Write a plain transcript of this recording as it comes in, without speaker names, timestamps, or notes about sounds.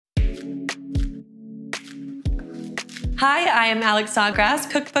Hi, I am Alex Snodgrass,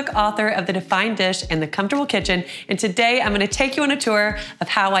 cookbook author of The Defined Dish and The Comfortable Kitchen, and today I'm going to take you on a tour of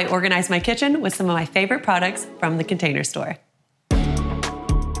how I organize my kitchen with some of my favorite products from the Container Store.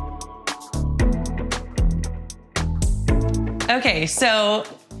 Okay, so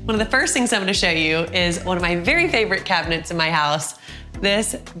one of the first things I'm going to show you is one of my very favorite cabinets in my house.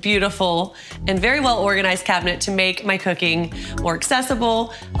 This beautiful and very well organized cabinet to make my cooking more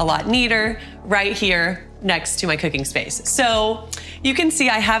accessible, a lot neater, right here next to my cooking space. So you can see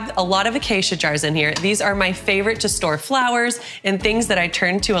I have a lot of acacia jars in here. These are my favorite to store flowers and things that I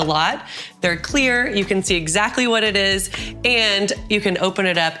turn to a lot. They're clear, you can see exactly what it is, and you can open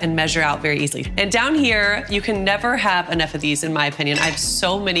it up and measure out very easily. And down here, you can never have enough of these in my opinion. I have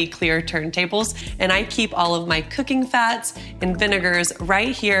so many clear turntables, and I keep all of my cooking fats and vinegars right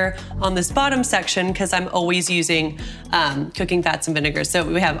here on this bottom section because I'm always using cooking fats and vinegars. So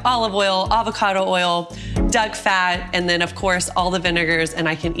we have olive oil, avocado oil, duck fat, and then of course all the vinegars, and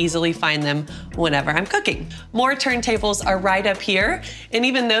I can easily find them whenever I'm cooking. More turntables are right up here, and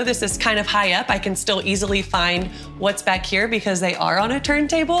even though this is kind of high up, I can still easily find what's back here because they are on a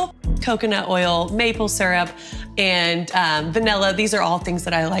turntable. Coconut oil, maple syrup, and vanilla. These are all things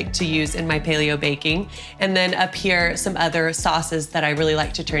that I like to use in my paleo baking. And then up here, some other sauces that I really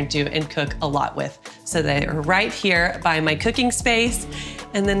like to turn to and cook a lot with. So they are right here by my cooking space.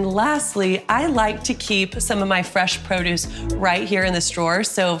 And then lastly, I like to keep some of my fresh produce right here in this drawer.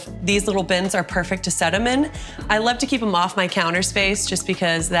 So these little bins are perfect to set them in. I love to keep them off my counter space just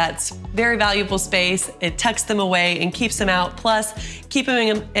because that's very valuable space. It tucks them away and keeps them out. Plus,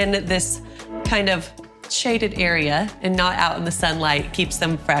 keeping them in this kind of shaded area and not out in the sunlight keeps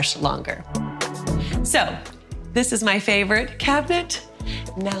them fresh longer. So this is my favorite cabinet.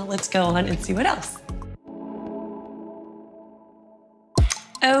 Now let's go on and see what else.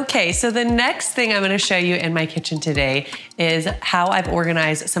 Okay, so the next thing I'm gonna show you in my kitchen today is how I've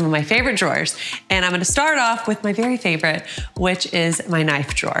organized some of my favorite drawers. And I'm gonna start off with my very favorite, which is my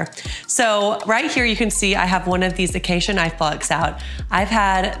knife drawer. So right here you can see I have one of these acacia knife blocks out. I've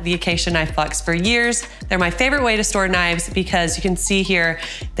had the acacia knife blocks for years. They're my favorite way to store knives because you can see here,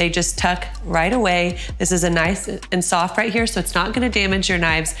 they just tuck right away. This is a nice and soft right here, so it's not gonna damage your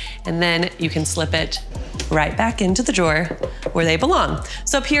knives. And then you can slip it right back into the drawer where they belong.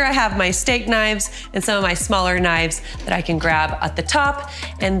 So up here I have my steak knives and some of my smaller knives that I can grab at the top.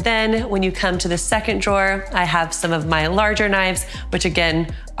 And then when you come to the second drawer, I have some of my larger knives, which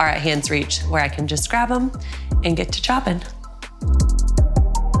again are at hand's reach, where I can just grab them and get to chopping.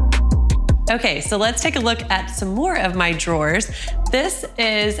 Okay, so let's take a look at some more of my drawers. This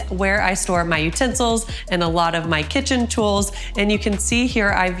is where I store my utensils and a lot of my kitchen tools. And you can see here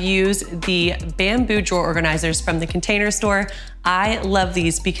I've used the bamboo drawer organizers from the Container Store. I love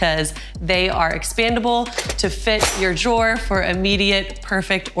these because they are expandable to fit your drawer for immediate,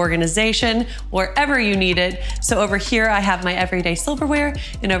 perfect organization wherever you need it. So over here I have my everyday silverware,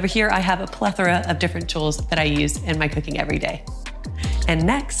 and over here I have a plethora of different tools that I use in my cooking every day. And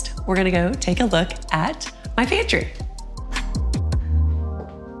next, we're gonna go take a look at my pantry.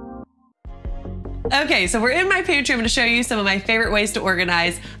 Okay, so we're in my pantry. I'm gonna show you some of my favorite ways to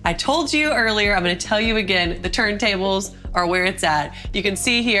organize. I told you earlier, I'm gonna tell you again, the turntables are where it's at. You can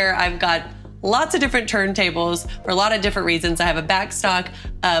see here, I've got lots of different turntables for a lot of different reasons. I have a back stock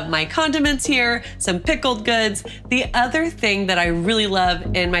of my condiments here, some pickled goods. The other thing that I really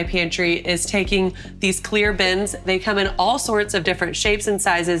love in my pantry is taking these clear bins. They come in all sorts of different shapes and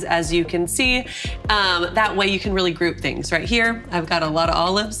sizes, as you can see. That way you can really group things. Right here, I've got a lot of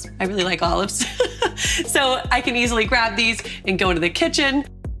olives. I really like olives. So I can easily grab these and go into the kitchen.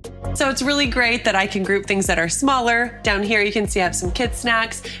 So it's really great that I can group things that are smaller. Down here you can see I have some kid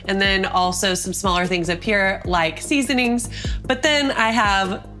snacks, and then also some smaller things up here like seasonings. But then I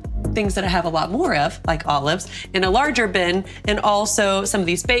have things that I have a lot more of, like olives, in a larger bin, and also some of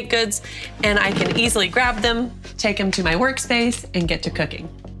these baked goods. And I can easily grab them, take them to my workspace, and get to cooking.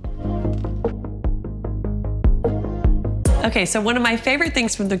 Okay, so one of my favorite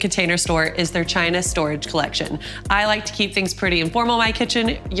things from the Container Store is their China storage collection. I like to keep things pretty informal in my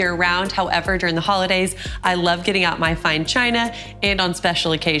kitchen year-round. However, during the holidays, I love getting out my fine china and on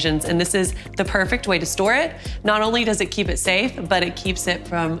special occasions, and this is the perfect way to store it. Not only does it keep it safe, but it keeps it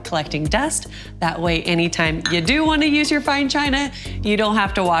from collecting dust. That way, anytime you do want to use your fine china, you don't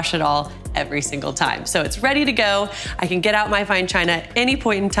have to wash it all every single time. So it's ready to go. I can get out my fine china at any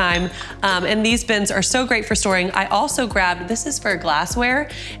point in time. And these bins are so great for storing. I also grabbed, this is for glassware,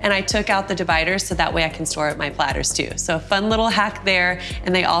 and I took out the dividers so that way I can store my platters too. So a fun little hack there.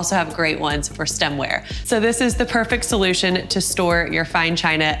 And they also have great ones for stemware. So this is the perfect solution to store your fine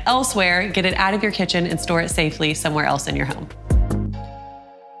china elsewhere, get it out of your kitchen and store it safely somewhere else in your home.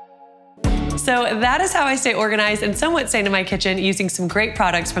 So that is how I stay organized and somewhat sane in my kitchen using some great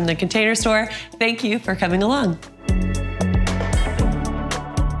products from the Container Store. Thank you for coming along.